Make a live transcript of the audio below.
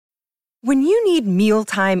When you need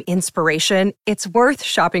mealtime inspiration, it's worth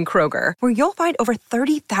shopping Kroger, where you'll find over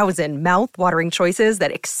 30,000 mouth-watering choices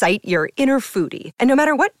that excite your inner foodie. And no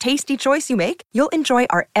matter what tasty choice you make, you'll enjoy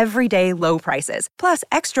our everyday low prices, plus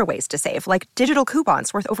extra ways to save, like digital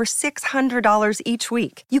coupons worth over $600 each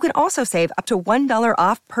week. You can also save up to $1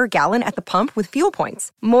 off per gallon at the pump with fuel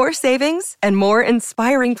points. More savings and more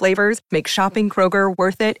inspiring flavors make shopping Kroger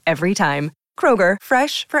worth it every time. Kroger,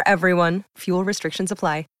 fresh for everyone. Fuel restrictions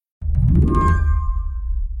apply.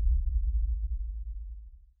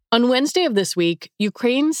 On Wednesday of this week,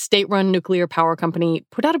 Ukraine's state-run nuclear power company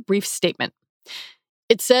put out a brief statement.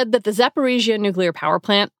 It said that the Zaporizhzhia nuclear power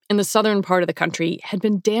plant in the southern part of the country had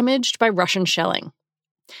been damaged by Russian shelling.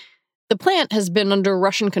 The plant has been under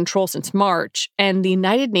Russian control since March, and the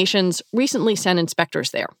United Nations recently sent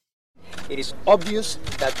inspectors there. It is obvious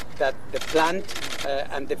that the plant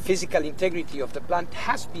and the physical integrity of the plant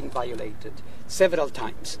has been violated several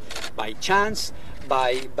times by chance,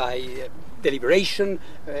 by deliberation.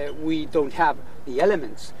 We don't have the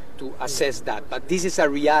elements to assess that, but this is a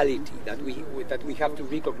reality that we have to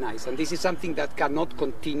recognize, and this is something that cannot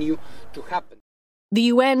continue to happen. The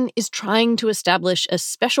UN is trying to establish a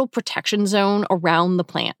special protection zone around the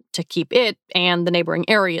plant to keep it and the neighboring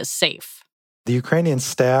areas safe. The Ukrainian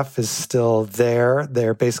staff is still there.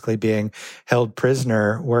 They're basically being held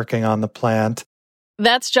prisoner working on the plant.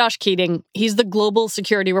 That's Josh Keating. He's the global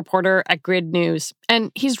security reporter at Grid News,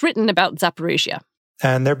 and he's written about Zaporizhzhia.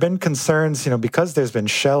 And there have been concerns, because there's been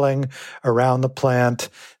shelling around the plant,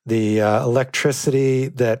 the electricity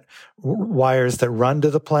wires that run to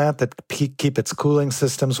the plant that keep its cooling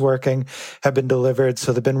systems working have been delivered.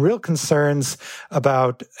 So there have been real concerns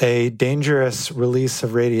about a dangerous release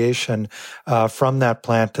of radiation from that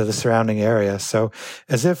plant to the surrounding area. So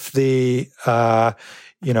as if the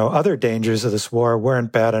other dangers of this war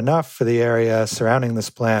weren't bad enough for the area surrounding this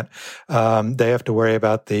plant, they have to worry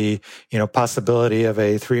about the, possibility of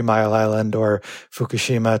a 3 Mile Island or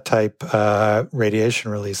Fukushima type radiation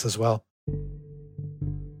release as well.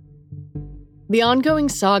 The ongoing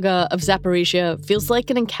saga of Zaporizhzhia feels like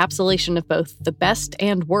an encapsulation of both the best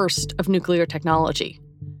and worst of nuclear technology.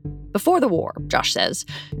 Before the war, Josh says,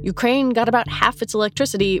 Ukraine got about half its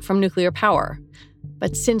electricity from nuclear power.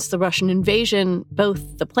 But since the Russian invasion,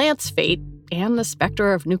 both the plant's fate and the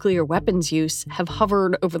specter of nuclear weapons use have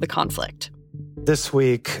hovered over the conflict. This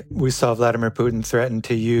week, we saw Vladimir Putin threaten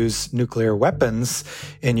to use nuclear weapons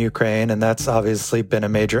in Ukraine, and that's obviously been a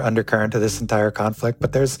major undercurrent to this entire conflict.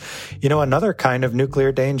 But there's, another kind of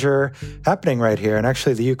nuclear danger happening right here. And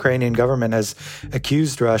actually, the Ukrainian government has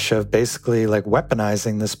accused Russia of basically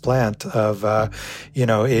weaponizing this plant of,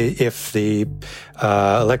 if the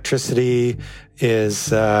electricity is,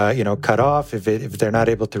 cut off, if they're not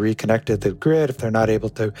able to reconnect to the grid, if they're not able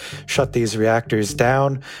to shut these reactors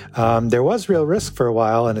down. There was real risk for a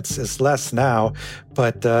while, and it's less now,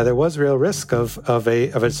 but there was real risk of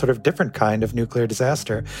a sort of different kind of nuclear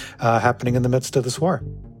disaster happening in the midst of this war.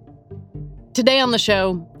 Today on the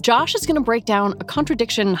show, Josh is going to break down a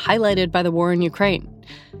contradiction highlighted by the war in Ukraine.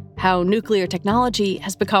 How nuclear technology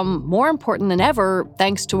has become more important than ever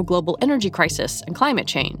thanks to a global energy crisis and climate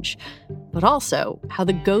change, but also how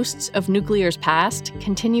the ghosts of nuclear's past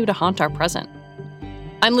continue to haunt our present.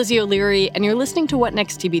 I'm Lizzie O'Leary, and you're listening to What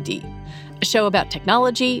Next TBD, a show about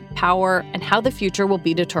technology, power, and how the future will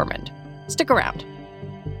be determined. Stick around.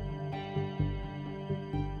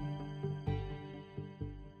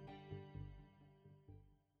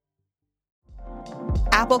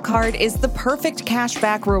 Apple Card is the perfect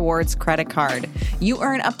cashback rewards credit card. You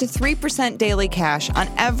earn up to 3% daily cash on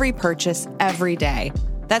every purchase every day.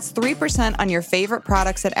 That's 3% on your favorite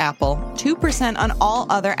products at Apple, 2% on all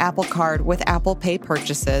other Apple Card with Apple Pay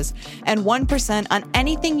purchases, and 1% on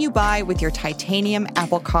anything you buy with your titanium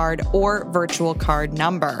Apple Card or virtual card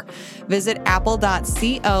number. Visit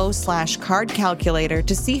apple.co/card calculator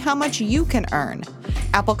to see how much you can earn.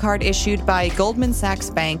 Apple Card issued by Goldman Sachs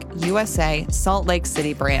Bank, USA, Salt Lake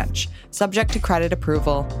City branch. Subject to credit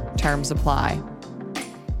approval. Terms apply.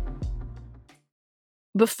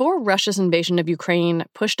 Before Russia's invasion of Ukraine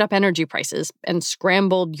pushed up energy prices and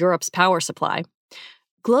scrambled Europe's power supply,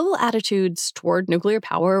 global attitudes toward nuclear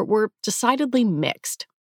power were decidedly mixed.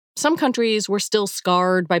 Some countries were still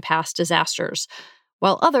scarred by past disasters,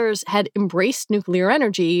 while others had embraced nuclear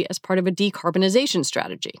energy as part of a decarbonization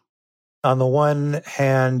strategy. On the one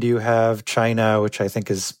hand, you have China, which I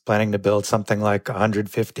think is planning to build something like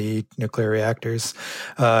 150 nuclear reactors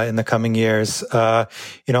in the coming years. On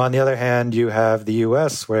the other hand, you have the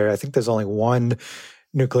U.S., where I think there's only one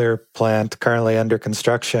nuclear plant currently under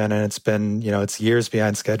construction, and it's been, it's years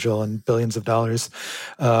behind schedule and billions of dollars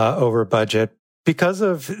over budget. Because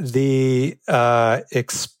of the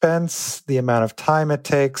expense, the amount of time it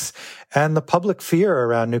takes, and the public fear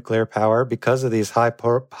around nuclear power because of these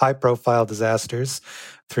high-profile disasters,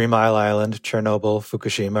 3 Mile Island, Chernobyl,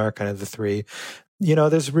 Fukushima are kind of the three.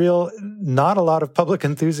 There's not a lot of public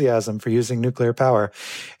enthusiasm for using nuclear power.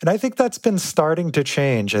 And I think that's been starting to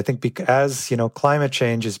change. I think as, climate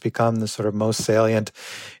change has become the sort of most salient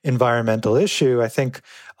environmental issue, I think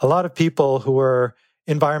a lot of people who are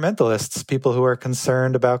environmentalists, people who are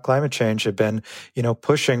concerned about climate change have been,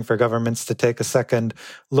 pushing for governments to take a second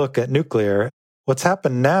look at nuclear. What's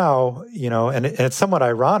happened now, and it's somewhat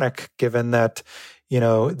ironic given that,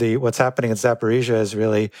 what's happening in Zaporizhzhia has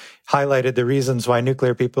really highlighted the reasons why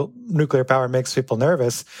nuclear power makes people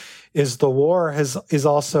nervous, is the war is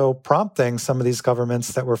also prompting some of these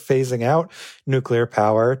governments that were phasing out nuclear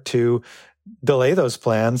power to delay those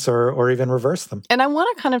plans or even reverse them. And I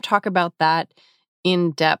want to kind of talk about that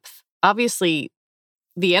in depth. Obviously,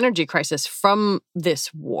 the energy crisis from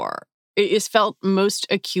this war is felt most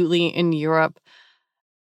acutely in Europe.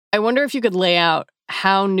 I wonder if you could lay out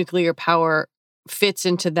how nuclear power fits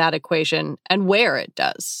into that equation and where it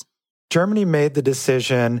does. Germany made the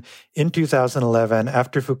decision in 2011,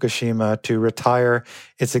 after Fukushima, to retire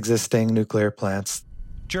its existing nuclear plants.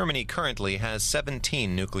 Germany currently has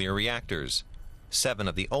 17 nuclear reactors. 7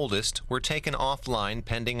 of the oldest were taken offline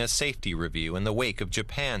pending a safety review in the wake of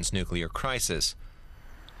Japan's nuclear crisis.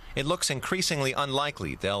 It looks increasingly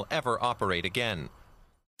unlikely they'll ever operate again.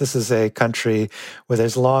 This is a country where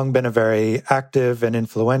there's long been a very active and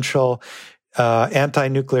influential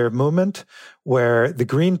anti-nuclear movement, where the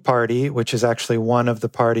Green Party, which is actually one of the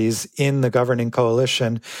parties in the governing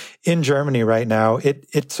coalition in Germany right now,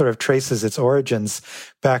 it sort of traces its origins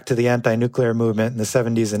back to the anti-nuclear movement in the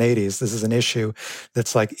 70s and 80s. This is an issue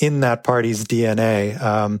that's like in that party's DNA,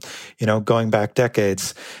 going back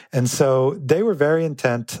decades. And so they were very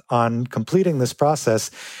intent on completing this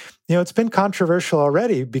process. It's been controversial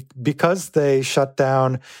already because they shut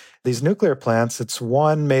down these nuclear plants. It's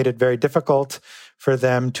made it very difficult for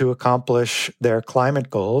them to accomplish their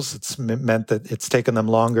climate goals. It's meant that it's taken them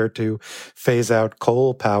longer to phase out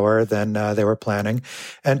coal power than they were planning.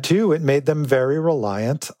 And 2, it made them very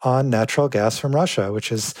reliant on natural gas from Russia,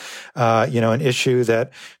 which is, an issue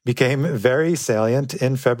that became very salient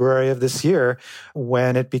in February of this year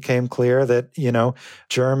when it became clear that,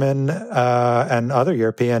 German and other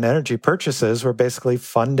European energy purchases were basically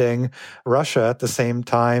funding Russia at the same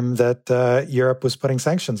time that Europe was putting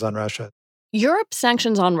sanctions on Russia. Europe's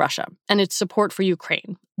sanctions on Russia and its support for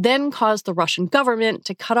Ukraine then caused the Russian government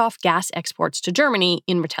to cut off gas exports to Germany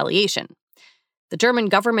in retaliation. The German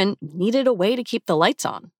government needed a way to keep the lights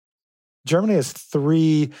on. Germany has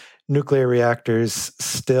 3 nuclear reactors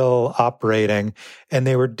still operating, and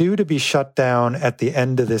they were due to be shut down at the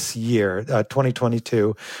end of this year.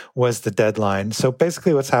 2022 was the deadline. So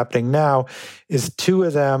basically what's happening now is 2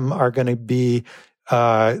 of them are going to be,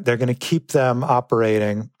 they're going to keep them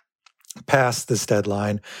operating past this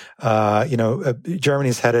deadline.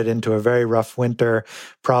 Germany's headed into a very rough winter,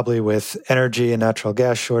 probably with energy and natural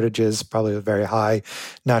gas shortages, probably with very high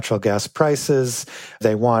natural gas prices.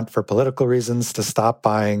 They want, for political reasons, to stop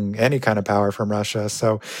buying any kind of power from Russia.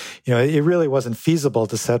 So, it really wasn't feasible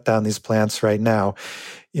to set down these plants right now.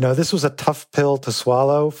 This was a tough pill to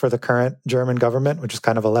swallow for the current German government, which is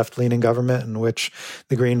kind of a left-leaning government in which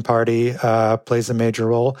the Green Party plays a major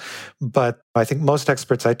role. But I think most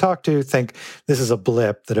experts I talk to think this is a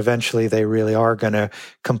blip, that eventually they really are going to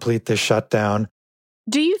complete this shutdown.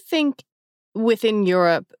 Do you think within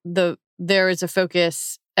Europe there is a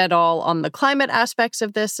focus at all on the climate aspects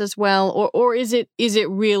of this as well? Or is it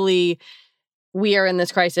really we are in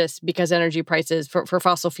this crisis because energy prices for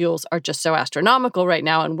fossil fuels are just so astronomical right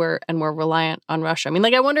now, and we're reliant on Russia? I mean,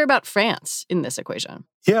 I wonder about France in this equation.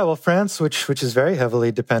 Yeah, well, France, which is very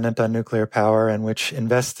heavily dependent on nuclear power and which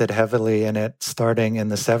invested heavily in it starting in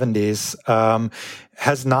the 70s,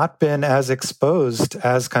 has not been as exposed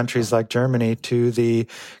as countries like Germany to the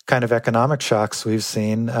kind of economic shocks we've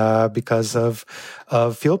seen because of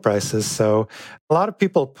fuel prices. So a lot of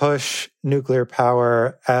people push nuclear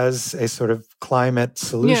power as a sort of climate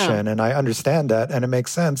solution, and I understand that, and it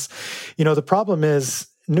makes sense. The problem is,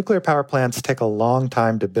 nuclear power plants take a long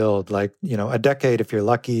time to build, a decade if you're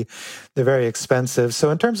lucky. They're very expensive. So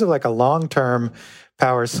in terms of a long-term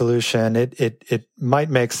power solution, it might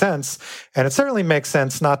make sense. And it certainly makes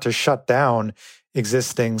sense not to shut down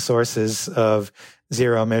existing sources of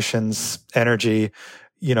zero emissions energy,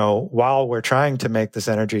 while we're trying to make this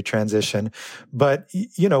energy transition. But,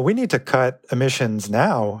 we need to cut emissions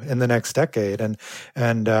now in the next decade.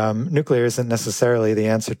 And nuclear isn't necessarily the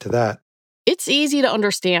answer to that. It's easy to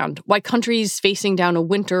understand why countries facing down a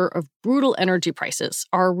winter of brutal energy prices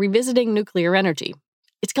are revisiting nuclear energy.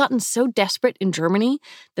 It's gotten so desperate in Germany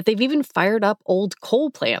that they've even fired up old coal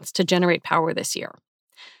plants to generate power this year.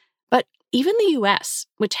 But even the U.S.,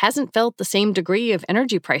 which hasn't felt the same degree of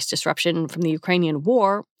energy price disruption from the Ukrainian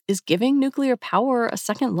war, is giving nuclear power a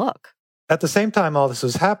second look. At the same time all this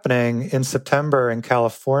was happening, in September in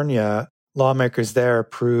California, lawmakers there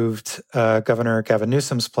approved Governor Gavin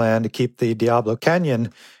Newsom's plan to keep the Diablo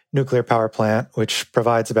Canyon nuclear power plant, which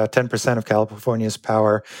provides about 10% of California's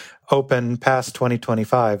power, open past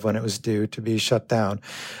 2025 when it was due to be shut down.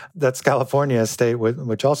 That's California, a state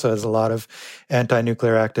which also has a lot of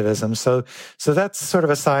anti-nuclear activism. So that's sort of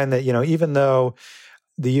a sign that, even though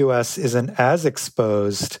the U.S. isn't as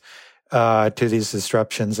exposed to these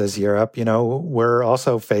disruptions as Europe, we're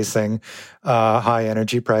also facing high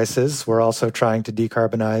energy prices. We're also trying to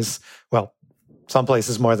decarbonize. Well, some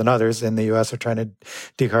places more than others in the U.S. are trying to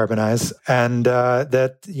decarbonize. And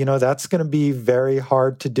that's going to be very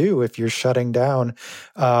hard to do if you're shutting down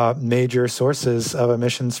major sources of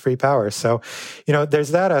emissions-free power. So,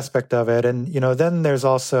 there's that aspect of it. And, then there's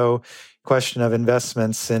also question of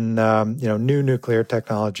investments in, new nuclear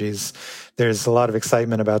technologies. There's a lot of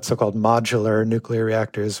excitement about so-called modular nuclear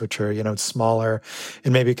reactors, which are, smaller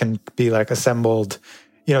and maybe can be like assembled.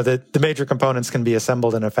 The major components can be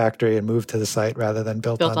assembled in a factory and moved to the site rather than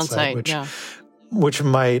built on site, which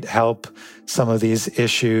might help some of these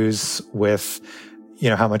issues with,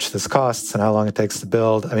 how much this costs and how long it takes to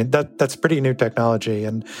build. I mean, that's pretty new technology,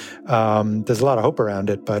 and there's a lot of hope around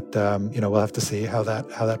it, but we'll have to see how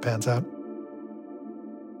that pans out.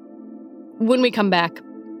 When we come back,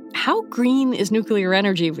 how green is nuclear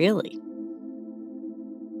energy really?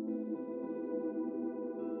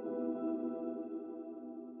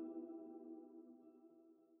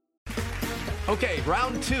 Okay,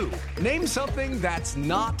 round two. Name something that's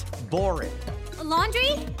not boring. A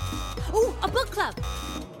laundry? Ooh, a book club.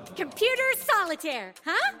 Computer solitaire,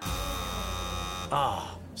 huh?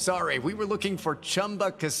 Ah, sorry, we were looking for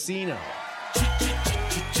Chumba Casino.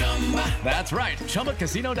 That's right,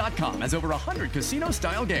 ChumbaCasino.com has over 100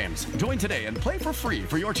 casino-style games. Join today and play for free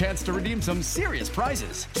for your chance to redeem some serious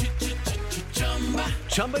prizes.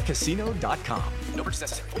 ChumbaCasino.com. No purchase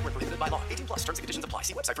necessary. Void where prohibited by law. 18+ terms and conditions apply.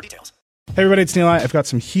 See website for details. Hey everybody, it's Neil. I've got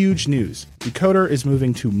some huge news. Decoder is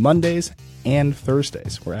moving to Mondays and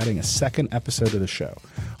Thursdays. We're adding a second episode to the show.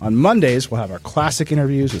 On Mondays, we'll have our classic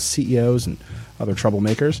interviews with CEOs and other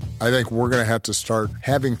troublemakers. I think we're going to have to start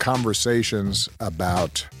having conversations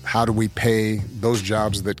about how do we pay those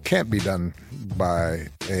jobs that can't be done by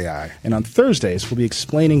AI. And on Thursdays, we'll be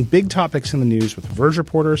explaining big topics in the news with Verge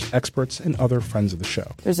reporters, experts, and other friends of the show.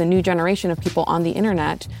 There's a new generation of people on the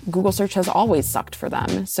internet. Google search has always sucked for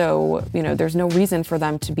them. So, there's no reason for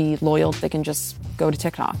them to be loyal. They can just go to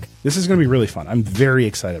TikTok. This is going to be really fun. I'm very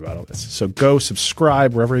excited about all this. So go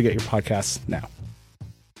subscribe wherever you get your podcasts now.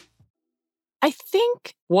 I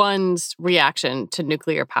think one's reaction to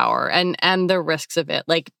nuclear power and the risks of it,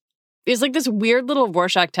 is like this weird little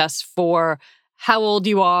Rorschach test for how old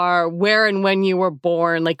you are, where and when you were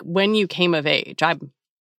born, when you came of age. I'm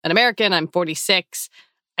an American. I'm 46.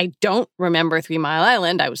 I don't remember 3 Mile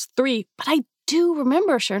Island. I was 3, but I do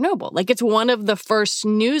remember Chernobyl. It's one of the first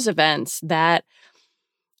news events that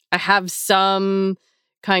I have some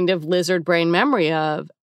kind of lizard brain memory of.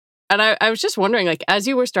 And I was just wondering, as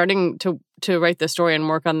you were starting to write the story and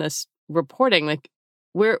work on this reporting,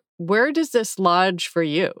 where does this lodge for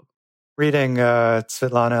you? Reading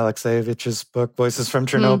Svetlana Alexievich's book, Voices from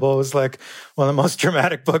Chernobyl, was one of the most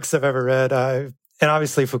dramatic books I've ever read. And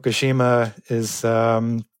obviously Fukushima is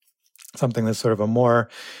something that's sort of a more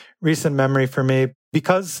recent memory for me.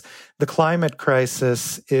 Because the climate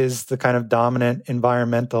crisis is the kind of dominant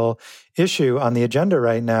environmental issue on the agenda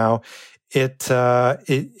right now, it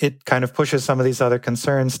kind of pushes some of these other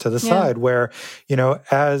concerns to the side where,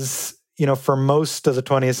 for most of the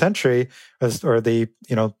 20th century, or the,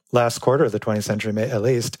 last quarter of the 20th century at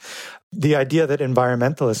least, the idea that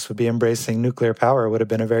environmentalists would be embracing nuclear power would have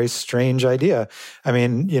been a very strange idea. I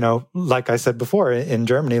mean, like I said before, in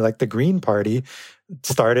Germany, the Green Party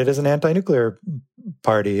started as an anti-nuclear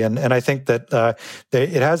party. And I think that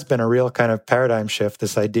it has been a real kind of paradigm shift,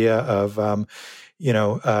 this idea of,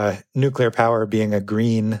 nuclear power being a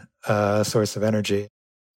green source of energy.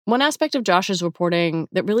 One aspect of Josh's reporting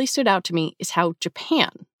that really stood out to me is how Japan,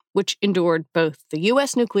 which endured both the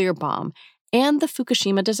U.S. nuclear bomb and the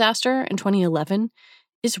Fukushima disaster in 2011,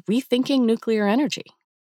 is rethinking nuclear energy.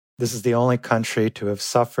 This is the only country to have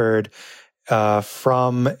suffered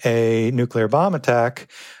from a nuclear bomb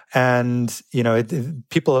attack. And,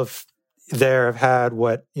 people have there have had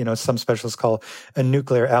what, some specialists call a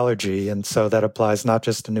nuclear allergy. And so that applies not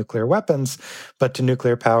just to nuclear weapons, but to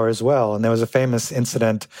nuclear power as well. And there was a famous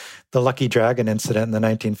incident, the Lucky Dragon incident in the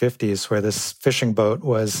 1950s, where this fishing boat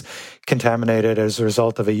was contaminated as a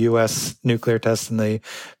result of a U.S. nuclear test in the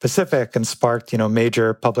Pacific and sparked,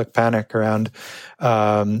 major public panic around,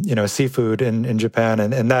 seafood in Japan.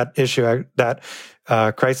 And that issue, that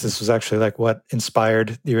crisis was actually like what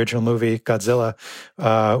inspired the original movie Godzilla,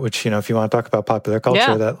 which, if you want to talk about popular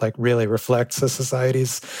culture, that like really reflects the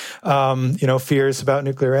society's, fears about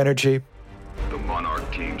nuclear energy. The Monarch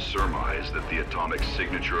team surmised that the atomic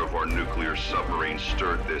signature of our nuclear submarine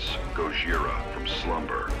stirred this Gojira from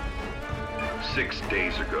slumber. 6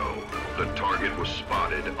 days ago, the target was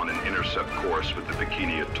spotted on an intercept course with the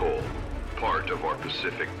Bikini Atoll, part of our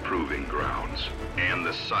Pacific proving grounds, and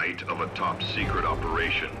the site of a top-secret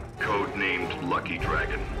operation, codenamed Lucky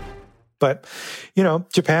Dragon. But,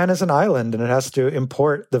 Japan is an island and it has to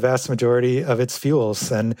import the vast majority of its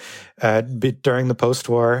fuels. And during the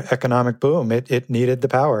post-war economic boom, it needed the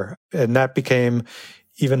power. And that became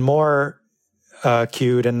even more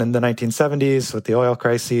acute in the 1970s with the oil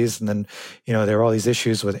crises. And then, there were all these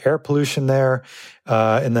issues with air pollution there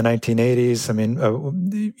in the 1980s. I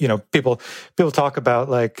mean, people talk about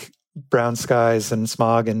like brown skies and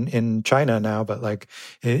smog in China now, but like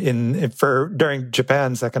during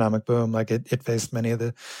Japan's economic boom, like it faced many of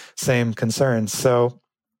the same concerns. So,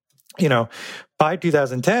 by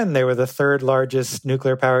 2010, they were the third largest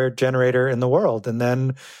nuclear power generator in the world. And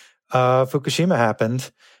then Fukushima happened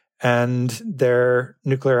and their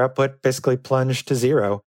nuclear output basically plunged to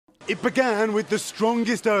zero. It began with the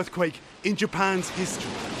strongest earthquake in Japan's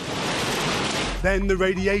history. Then the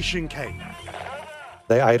radiation came.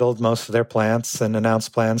 They idled most of their plants and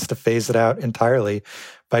announced plans to phase it out entirely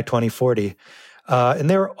by 2040. And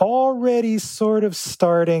they were already sort of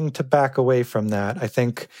starting to back away from that. I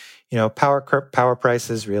think, power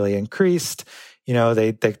prices really increased.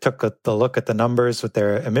 They took the look at the numbers with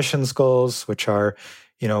their emissions goals, which are,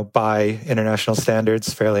 by international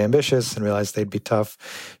standards, fairly ambitious, and realized they'd be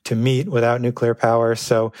tough to meet without nuclear power.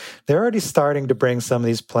 So they're already starting to bring some of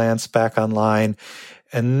these plants back online.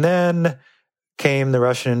 And then came the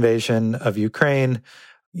Russian invasion of Ukraine.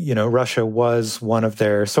 Russia was one of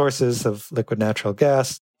their sources of liquid natural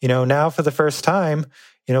gas. Now for the first time,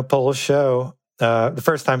 polls show, the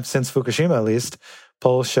first time since Fukushima at least,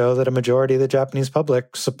 polls show that a majority of the Japanese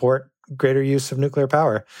public support greater use of nuclear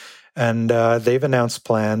power. And they've announced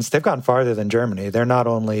plans. They've gone farther than Germany. They're not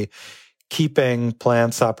only keeping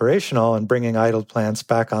plants operational and bringing idle plants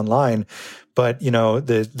back online, but,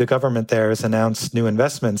 the government there has announced new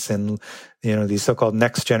investments in, these so-called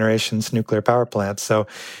next generation's nuclear power plants. So,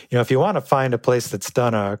 if you want to find a place that's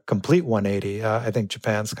done a complete 180, I think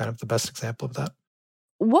Japan's kind of the best example of that.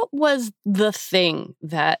 What was the thing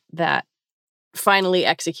that finally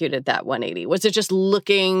executed that 180? Was it just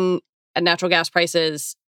looking at natural gas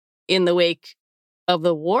prices in the wake of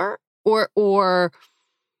the war? Or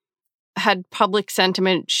had public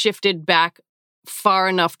sentiment shifted back far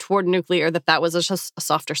enough toward nuclear that was just a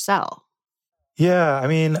softer sell? Yeah, I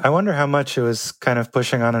mean, I wonder how much it was kind of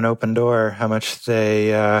pushing on an open door, how much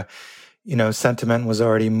they, sentiment was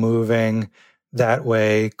already moving that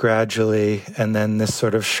way gradually. And then this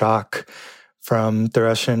sort of shock from the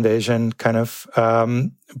Russian invasion kind of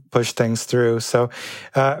pushed things through. So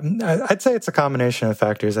I'd say it's a combination of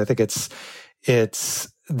factors. I think it's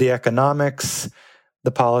the economics,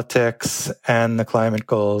 the politics, and the climate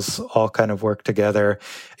goals all kind of work together.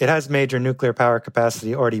 It has major nuclear power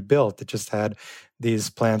capacity already built. It just had these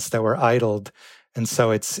plants that were idled. And so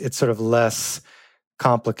it's sort of less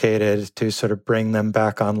complicated to sort of bring them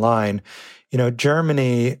back online.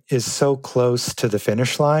 Germany is so close to the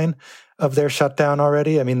finish line of their shutdown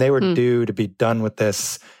already. I mean, they were due to be done with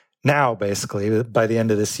this now, basically, by the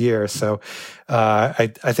end of this year. So I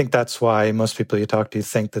think that's why most people you talk to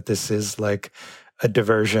think that this is like a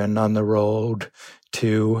diversion on the road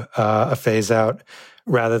to a phase out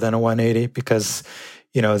rather than a 180, because,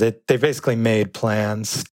 they basically made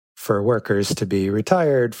plans for workers to be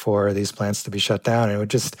retired, for these plants to be shut down. And it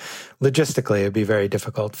would just, logistically, it'd be very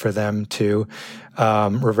difficult for them to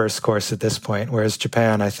reverse course at this point. Whereas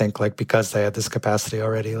Japan, I think, because they had this capacity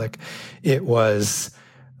already, it was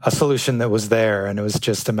a solution that was there, and it was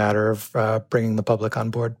just a matter of bringing the public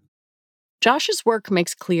on board. Josh's work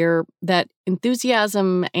makes clear that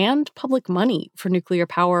enthusiasm and public money for nuclear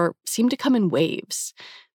power seem to come in waves.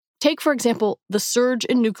 Take, for example, the surge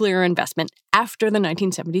in nuclear investment after the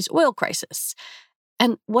 1970s oil crisis.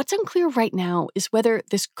 And what's unclear right now is whether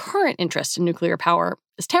this current interest in nuclear power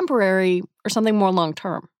is temporary or something more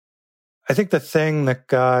long-term. I think the thing that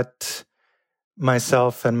got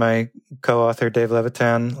myself and my co-author Dave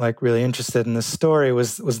Levitan really interested in this story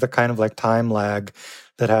was the kind of time lag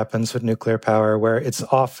that happens with nuclear power, where it's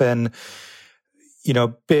often,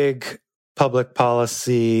 big public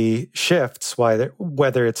policy shifts,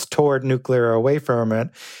 whether it's toward nuclear or away from it,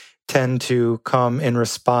 tend to come in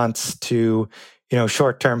response to,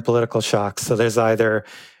 short-term political shocks. So there's either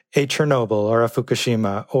a Chernobyl or a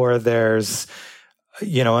Fukushima, or there's,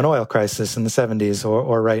 an oil crisis in the 70s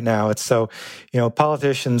or right now. It's so,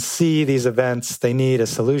 politicians see these events, they need a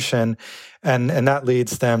solution, and that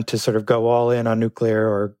leads them to sort of go all in on nuclear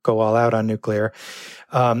or go all out on nuclear.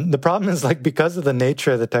 The problem is because of the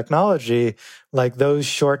nature of the technology, those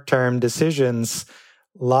short-term decisions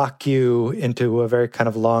lock you into a very kind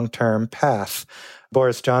of long-term path.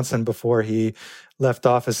 Boris Johnson, before he left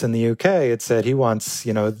office in the UK, had said he wants,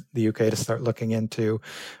 the UK to start looking into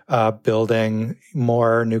building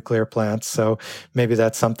more nuclear plants. So maybe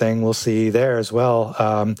that's something we'll see there as well,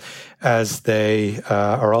 as they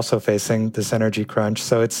are also facing this energy crunch.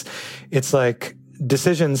 So it's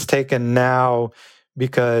decisions taken now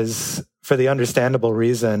because, for the understandable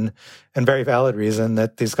reason and very valid reason,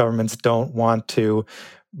 that these governments don't want to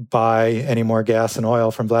buy any more gas and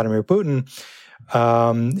oil from Vladimir Putin,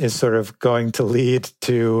 is sort of going to lead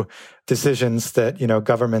to decisions that,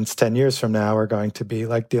 governments 10 years from now are going to be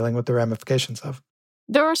dealing with the ramifications of.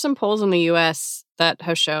 There are some polls in the U.S. that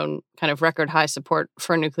have shown kind of record high support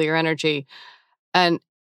for nuclear energy. And,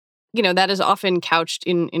 that is often couched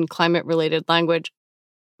in climate-related language.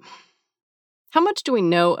 How much do we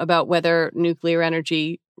know about whether nuclear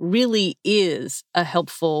energy really is a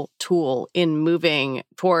helpful tool in moving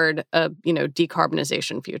toward a,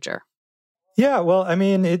 decarbonization future? Yeah, well, I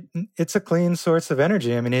mean, it's a clean source of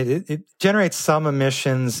energy. I mean, it generates some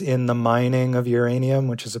emissions in the mining of uranium,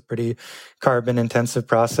 which is a pretty carbon-intensive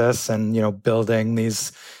process. And, building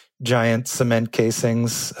these giant cement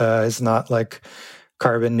casings is not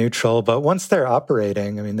carbon neutral. But once they're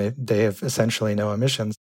operating, I mean, they have essentially no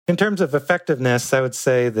emissions. In terms of effectiveness, I would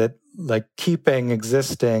say that keeping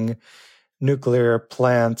existing nuclear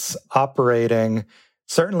plants operating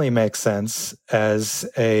certainly makes sense as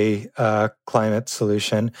a climate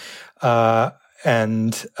solution.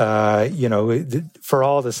 And for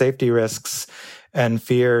all the safety risks and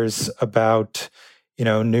fears about,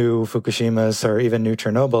 new Fukushimas or even new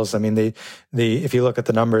Chernobyls, I mean, if you look at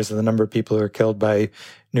the numbers of the number of people who are killed by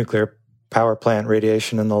nuclear power plant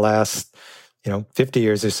radiation in the last, 50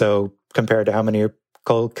 years or so, compared to how many are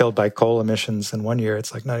killed by coal emissions in 1 year,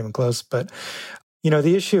 it's not even close. But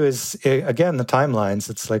the issue is, again, the timelines.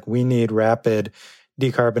 It's we need rapid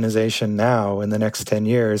decarbonization now in the next 10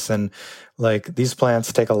 years. And these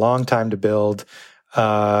plants take a long time to build.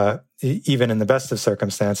 Even in the best of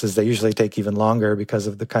circumstances, they usually take even longer because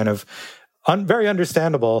of the kind of very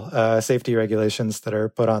understandable safety regulations that are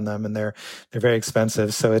put on them. And they're very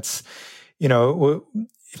expensive. So it's,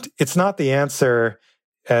 it's not the answer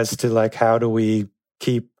as to how do we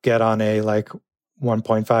get on a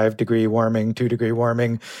 1.5 degree warming, 2 degree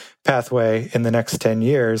warming pathway in the next 10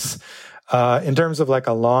 years. In terms of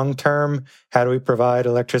a long-term, how do we provide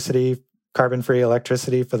electricity, carbon-free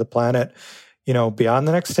electricity for the planet, beyond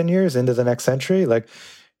the next 10 years into the next century?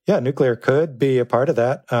 Nuclear could be a part of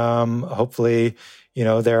that. Hopefully,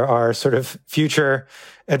 there are sort of future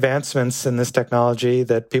advancements in this technology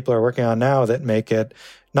that people are working on now that make it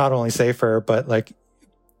not only safer, but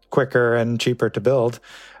quicker and cheaper to build.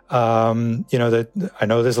 I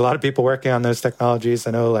know there's a lot of people working on those technologies.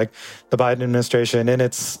 I know the Biden administration in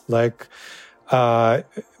its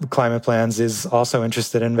climate plans is also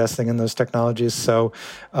interested in investing in those technologies. So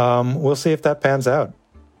we'll see if that pans out.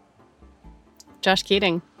 Josh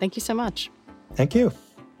Keating, thank you so much. Thank you.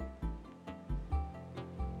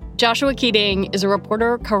 Joshua Keating is a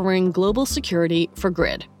reporter covering global security for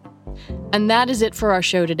Grid. And that is it for our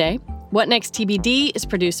show today. What Next TBD is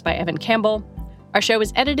produced by Evan Campbell. Our show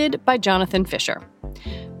is edited by Jonathan Fisher.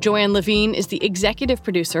 Joanne Levine is the executive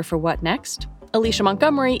producer for What Next. Alicia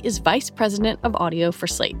Montgomery is vice president of audio for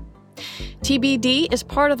Slate. TBD is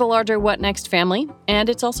part of the larger What Next family, and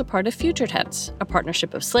it's also part of Future Tense, a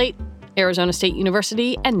partnership of Slate, Arizona State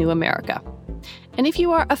University, and New America. And if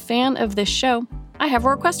you are a fan of this show, I have a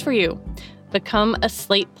request for you. Become a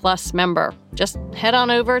Slate Plus member. Just head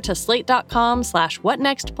on over to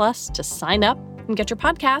slate.com/whatnextplus to sign up and get your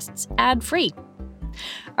podcasts ad-free.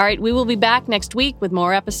 All right, we will be back next week with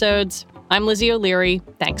more episodes. I'm Lizzie O'Leary.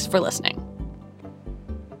 Thanks for listening.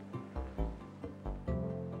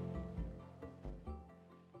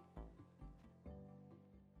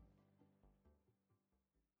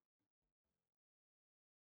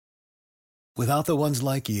 Without the ones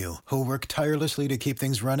like you, who work tirelessly to keep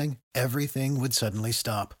things running, everything would suddenly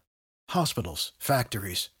stop. Hospitals,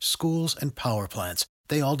 factories, schools, and power plants,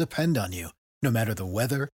 they all depend on you. No matter the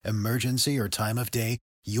weather, emergency, or time of day,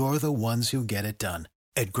 you're the ones who get it done.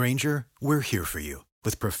 At Grainger, we're here for you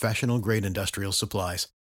with professional-grade industrial supplies.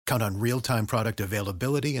 Count on real-time product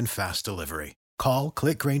availability and fast delivery. Call,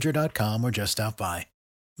 clickgrainger.com, or just stop by.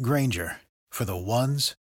 Grainger, for the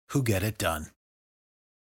ones who get it done.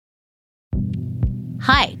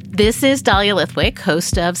 Hi, this is Dahlia Lithwick,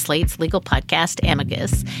 host of Slate's legal podcast,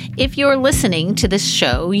 Amicus. If you're listening to this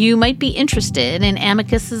show, you might be interested in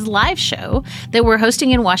Amicus's live show that we're hosting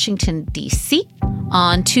in Washington, D.C.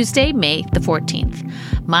 on Tuesday, May the 14th.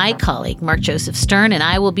 My colleague, Mark Joseph Stern, and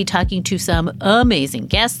I will be talking to some amazing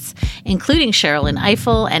guests, including Sherrilyn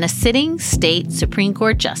Ifill and a sitting state Supreme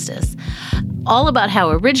Court justice, all about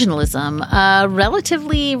how originalism, a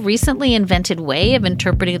relatively recently invented way of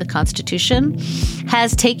interpreting the Constitution,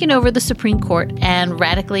 has taken over the Supreme Court and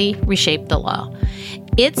radically reshaped the law.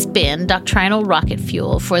 It's been doctrinal rocket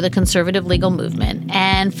fuel for the conservative legal movement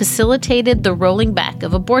and facilitated the rolling back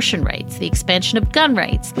of abortion rights, the expansion of gun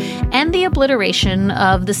rights, and the obliteration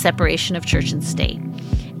of the separation of church and state.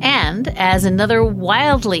 And as another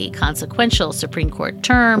wildly consequential Supreme Court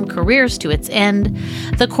term careers to its end,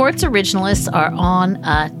 the court's originalists are on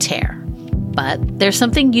a tear. But there's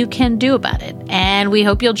something you can do about it, and we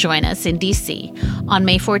hope you'll join us in D.C. on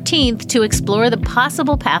May 14th to explore the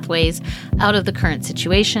possible pathways out of the current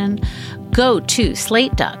situation. Go to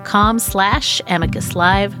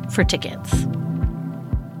slate.com/amicuslive for tickets.